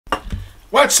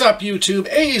What's up, YouTube?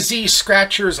 AZ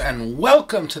Scratchers, and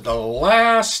welcome to the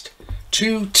last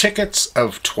 2 tickets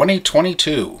of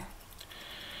 2022.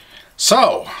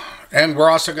 So, and we're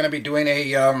also going to be doing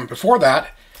a, before that,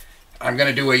 I'm going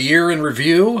to do a year in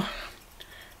review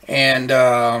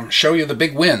and show you the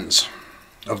big wins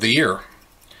of the year.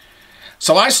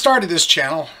 So I started this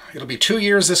channel, it'll be 2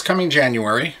 years this coming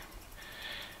January,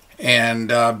 and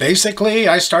basically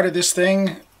I started this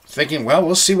thing thinking, well,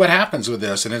 we'll see what happens with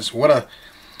this, and it's what a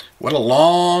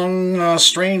long,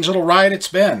 strange little ride it's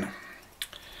been.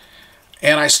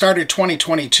 And I started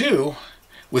 2022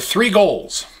 with 3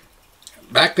 goals.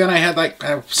 Back then I had like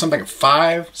something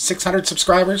 500-600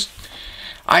 subscribers.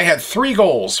 I had 3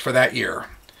 goals for that year: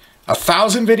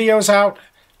 1,000 videos out,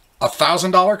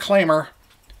 $1,000 claimer,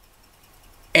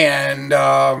 and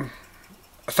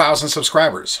 1,000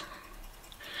 subscribers.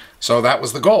 So that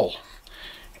was the goal.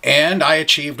 And I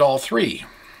achieved all 3.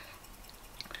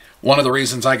 One of the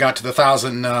reasons I got to the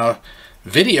 1,000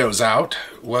 videos out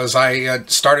was I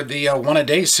started the one a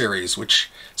day series, which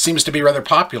seems to be rather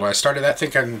popular. I started that, I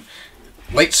think, in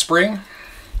late spring,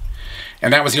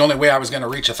 and that was the only way I was going to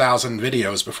reach 1,000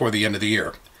 videos before the end of the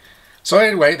year. So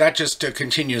anyway, that just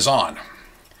continues on.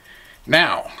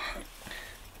 Now,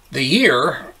 the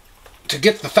year to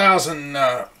get the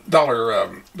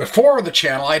 $1,000 before the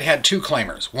channel, I'd had 2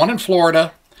 claimers. One in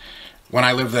Florida, when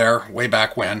I lived there way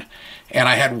back when, and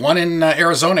I had one in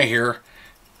Arizona here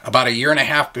about 1.5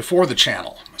 years before the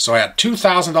channel. So I had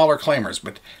 $2,000 claimers,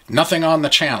 but nothing on the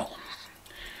channel.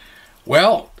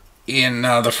 Well, in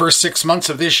the first 6 months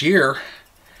of this year,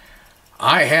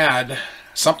 I had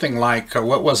something like,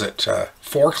 what was it,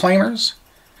 4 claimers?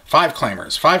 5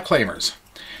 claimers, 5 claimers,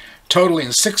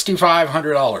 totaling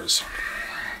 $6,500.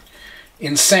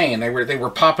 Insane. They were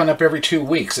popping up every 2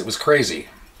 weeks. It was crazy.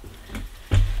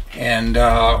 And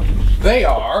they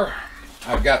are,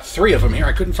 I've got 3 of them here.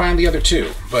 I couldn't find the other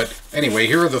 2, but anyway,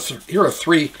 here are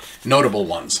 3 notable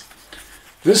ones.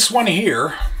 This one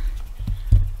here,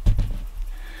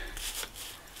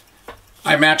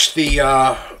 I matched the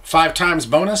 5 times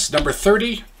bonus, number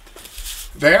 30,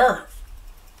 there,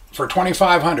 for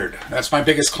 $2,500. That's my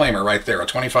biggest claimer right there, a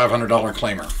 $2,500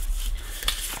 claimer.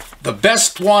 The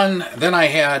best one, then I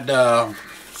had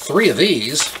 3 of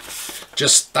these,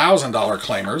 just $1,000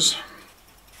 claimers.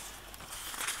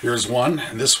 Here's one.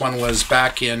 And this one was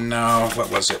back in, what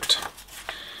was it?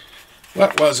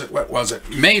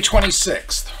 May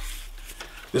 26th.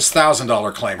 This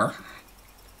 $1,000 claimer.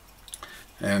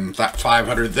 And that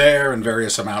 500 there and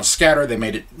various amounts scattered. They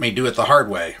may do it the hard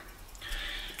way.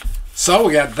 So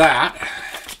we had that.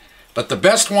 But the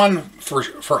best one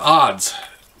for odds,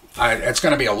 it's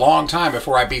going to be a long time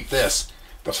before I beat this.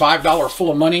 The $5 full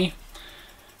of money,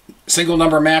 single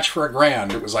number match for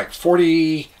 $1,000. It was like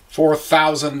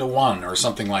 44,000 to 1 or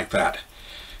something like that.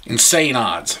 Insane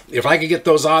odds. If I could get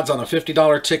those odds on a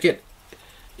 $50 ticket,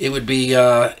 it would be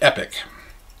epic.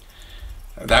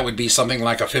 That would be something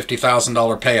like a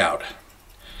 $50,000 payout.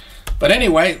 But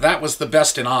anyway, that was the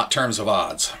best in terms of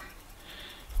odds.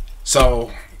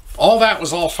 So all that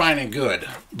was all fine and good.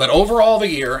 But overall the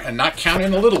year, and not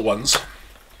counting the little ones,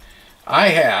 I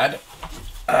had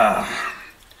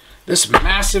this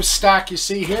massive stack you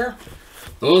see here.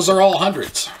 Those are all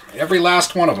hundreds, every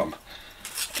last one of them.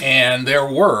 And there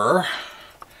were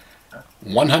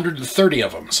 130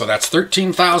 of them. So that's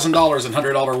 $13,000 in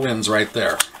 $100 wins right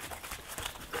there.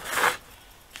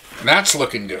 And that's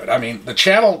looking good. I mean, the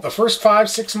channel, the first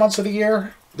 5-6 months of the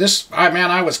year,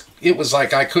 it was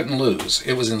like I couldn't lose.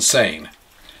 It was insane.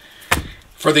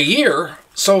 For the year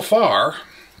so far,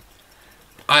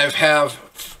 I have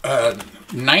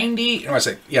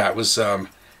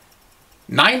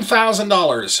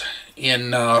 $9,000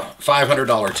 in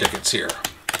 $500 tickets here.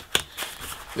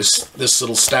 This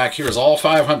little stack here is all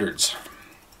 500s.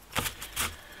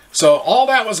 So all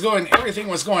that was going, everything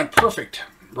was going perfect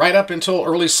right up until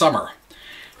early summer.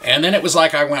 And then it was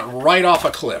like I went right off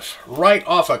a cliff. Right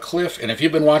off a cliff. And if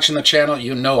you've been watching the channel,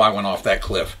 you know I went off that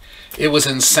cliff. It was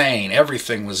insane.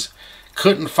 Everything was,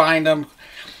 couldn't find them.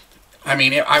 I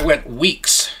mean, I went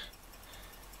weeks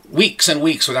and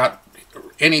weeks without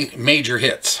any major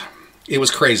hits. It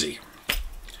was crazy.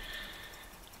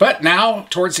 But now,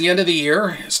 towards the end of the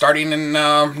year, starting in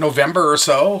November or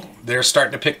so, they're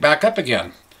starting to pick back up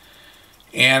again.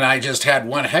 And I just had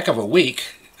one heck of a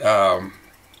week.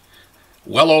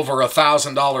 Well over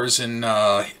 $1,000 in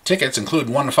tickets,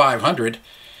 including 500,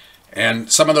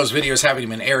 and some of those videos haven't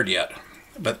even aired yet,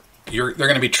 but they're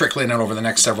going to be trickling in over the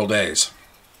next several days.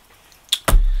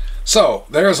 So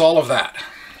there's all of that.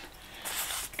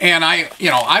 And I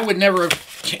would never have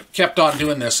kept on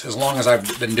doing this as long as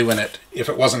I've been doing it if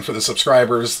it wasn't for the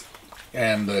subscribers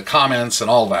and the comments and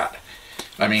all that.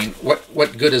 I mean,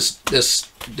 what good is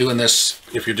this doing this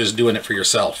if you're just doing it for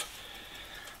yourself?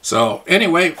 So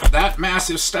anyway, that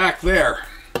massive stack there.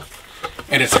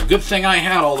 And it's a good thing I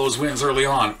had all those wins early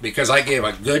on, because I gave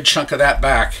a good chunk of that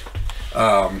back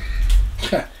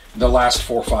the last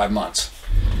 4 or 5 months.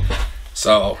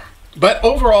 So, but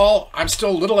overall, I'm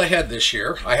still a little ahead this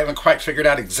year. I haven't quite figured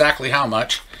out exactly how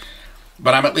much,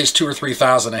 but I'm at least 2,000 or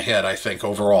 3,000 ahead, I think,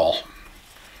 overall.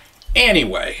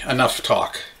 Anyway, enough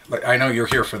talk. I know you're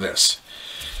here for this.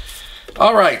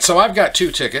 All right, so I've got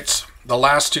 2 tickets. The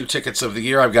last 2 tickets of the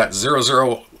year, I've got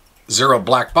 000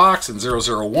 Black Box and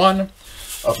 001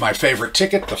 of my favorite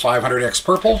ticket, the 500X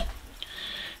Purple.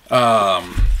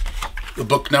 The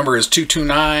book number is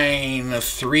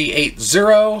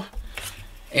 229380,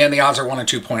 and the odds are 1 in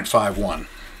 2.51.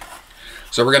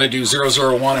 So we're going to do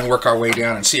 001 and work our way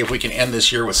down and see if we can end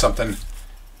this year with something,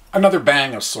 another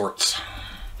bang of sorts.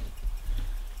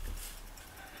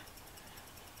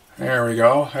 There we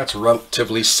go. That's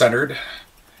relatively centered.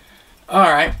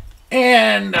 All right,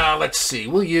 and let's see.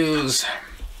 We'll use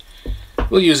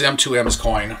M2M's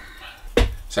coin,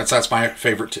 since that's my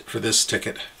favorite for this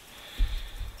ticket.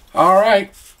 All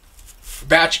right,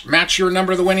 match your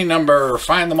number, the winning number.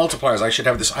 Find the multipliers. I should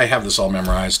have this. I have this all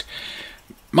memorized.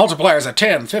 Multipliers at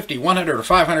 10, 50, 100, or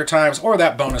 500 times, or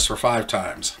that bonus for 5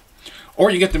 times.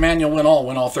 Or you get the manual win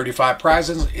all 35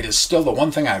 prizes. It is still the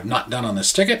one thing I have not done on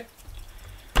this ticket.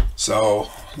 So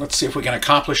let's see if we can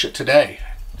accomplish it today.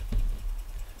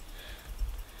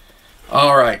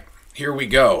 All right, here we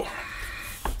go.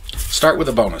 Start with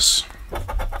a bonus.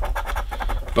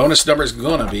 Bonus number is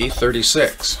going to be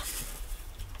 36.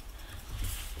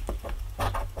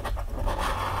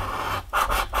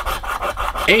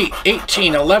 Eight,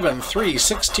 18, 11, 3,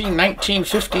 16, 19,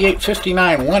 58,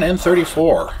 59, 1, and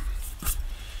 34.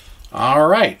 All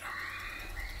right,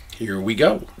 here we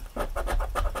go.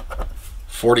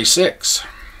 46.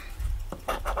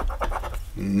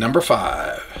 Number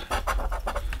 5.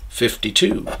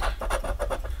 52.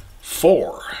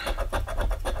 4.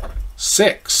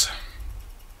 6.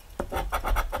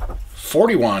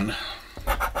 41.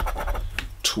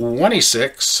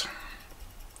 26.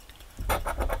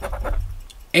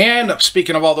 And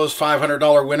speaking of all those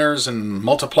 $500 winners and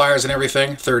multipliers and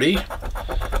everything, 30.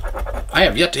 I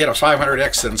have yet to hit a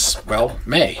 500X since, well,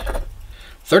 May.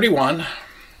 31.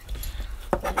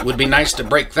 Would be nice to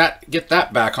break that, get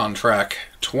that back on track.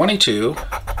 22.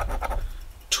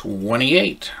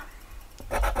 28.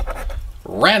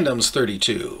 Randoms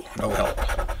 32. No help.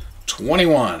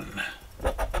 21.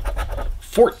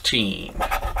 14.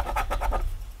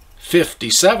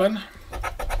 57.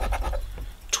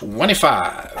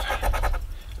 25.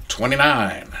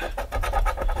 29.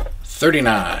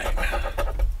 39.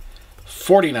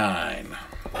 49.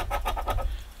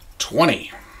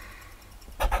 20.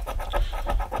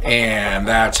 And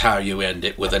that's how you end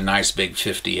it, with a nice big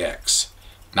 50X.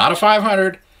 Not a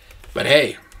 500, but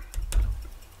hey,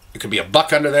 it could be a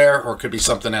buck under there, or it could be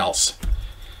something else.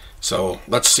 So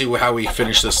let's see how we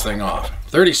finish this thing off.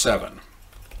 37.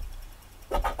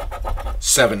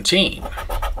 17.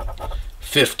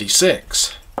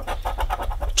 56.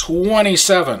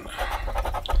 27.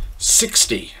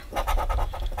 60.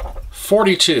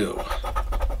 42.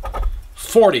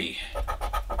 40.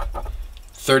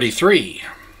 33.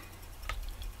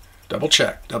 Double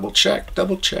check, double check,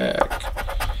 double check.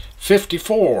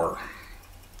 54.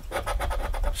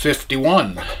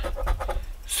 51.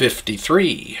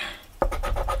 53.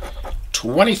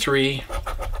 23.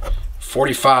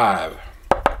 45.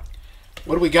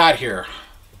 What do we got here?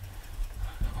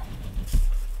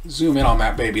 Zoom in on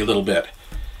that baby a little bit.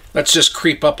 Let's just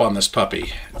creep up on this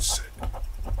puppy. It's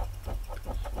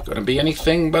going to be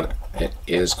anything but it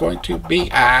is going to be...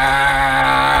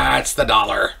 it's the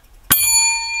dollar.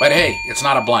 But hey, it's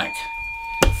not a blank.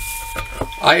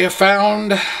 I have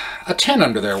found a 10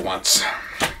 under there once.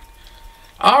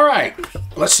 All right,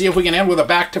 let's see if we can end with a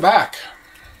back-to-back.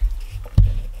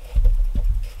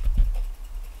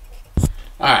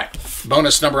 All right,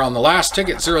 bonus number on the last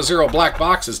ticket, 00 Black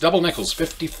Box, is double nickels,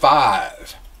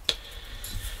 55.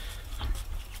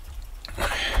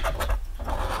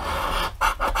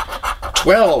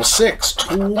 $12, $6,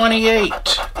 $28,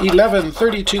 $11,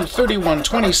 $32, $31,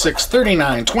 $26,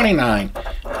 $39, $29,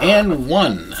 and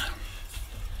 1.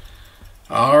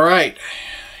 All right,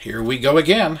 here we go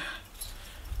again.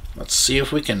 Let's see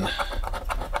if we can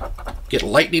get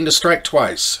lightning to strike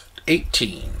twice.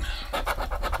 18.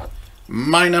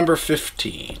 My number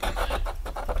 15.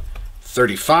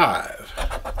 35.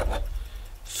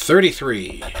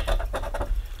 33.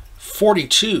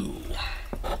 42.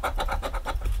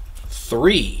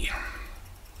 3.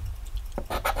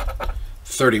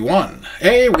 31.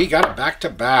 Hey, we got it back to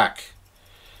back.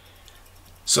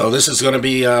 So this is going to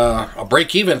be a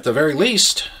break even at the very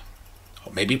least.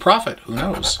 Or maybe profit, who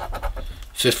knows.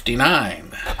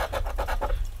 59.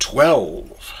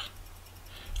 12.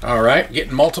 All right,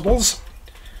 getting multiples.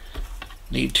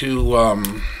 Need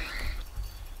to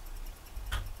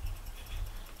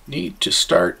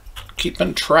start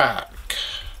keeping track.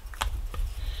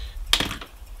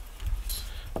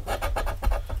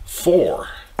 4.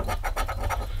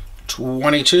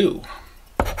 22.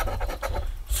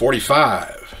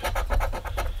 45.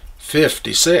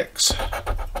 56.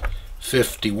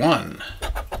 51.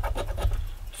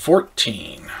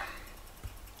 14.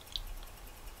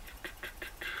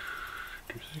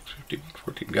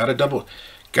 14.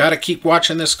 Gotta keep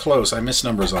watching this close. I miss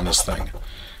numbers on this thing.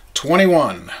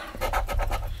 21.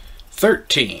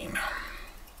 13.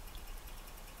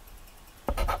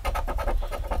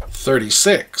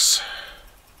 36.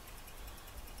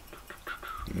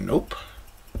 Nope.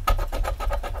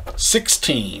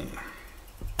 16.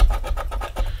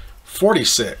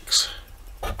 46.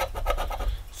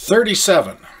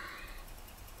 37.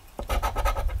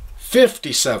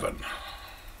 57.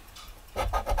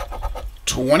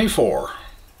 24.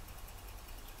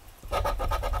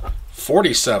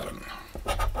 47.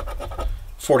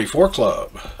 44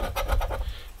 club.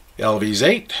 LV's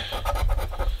 8.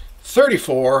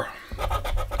 34.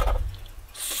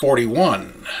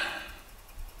 41.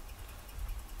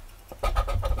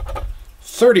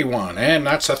 31, and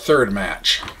that's a third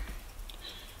match.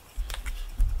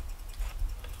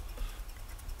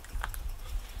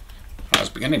 I was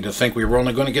beginning to think we were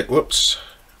only going to get, whoops.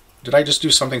 Did I just do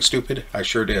something stupid? I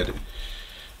sure did.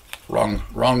 Wrong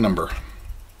number.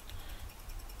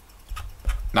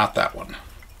 Not that one.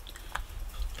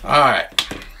 All right.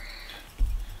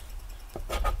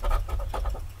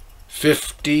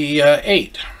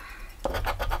 58.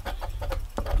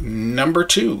 Number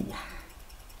 2.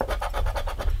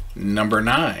 Number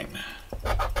 9.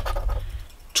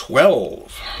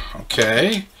 12.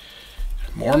 Okay.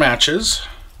 More matches.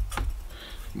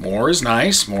 More is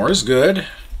nice. More is good.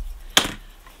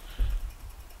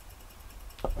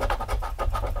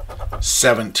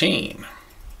 17.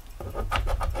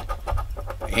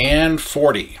 And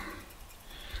 40.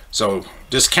 So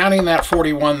discounting that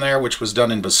 41 there, which was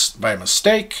done by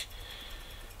mistake,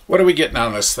 what are we getting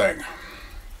on this thing?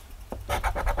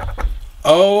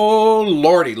 Oh,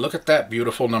 Lordy, look at that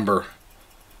beautiful number.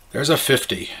 There's a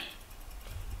 50.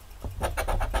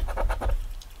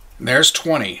 And there's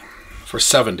 20 for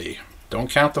 70. Don't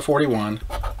count the 41.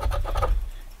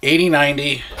 80,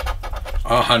 90,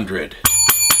 100.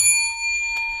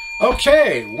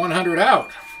 Okay, 100 out.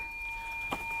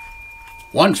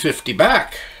 150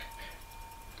 back.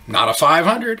 Not a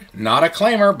 500, not a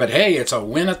claimer, but hey, it's a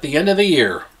win at the end of the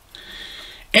year.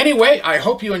 Anyway, I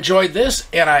hope you enjoyed this,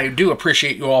 and I do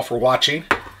appreciate you all for watching.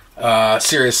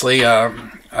 Seriously,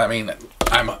 I mean,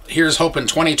 here's hoping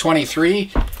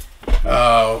 2023.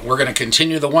 We're going to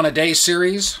continue the one-a-day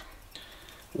series.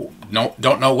 Don't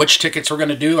know which tickets we're going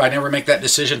to do. I never make that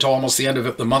decision until almost the end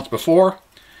of the month before.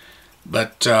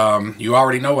 But you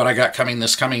already know what I got coming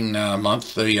this coming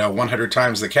month, the 100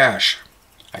 times the cash.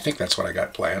 I think that's what I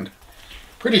got planned.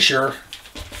 Pretty sure.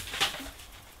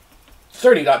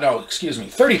 30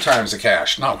 times the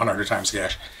cash, not 100 times the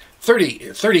cash.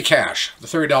 30 cash, the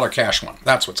 $30 cash one.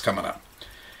 That's what's coming up.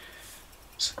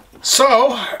 So,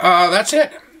 that's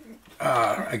it.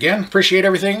 Again, appreciate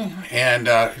everything. And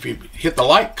if you hit the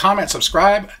like, comment,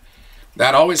 subscribe,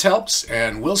 that always helps.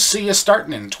 And we'll see you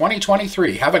starting in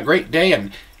 2023. Have a great day,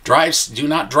 and do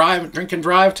not drink and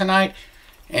drive tonight.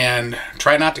 And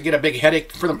try not to get a big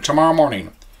headache for tomorrow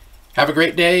morning. Have a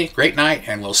great day, great night,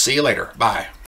 and we'll see you later. Bye.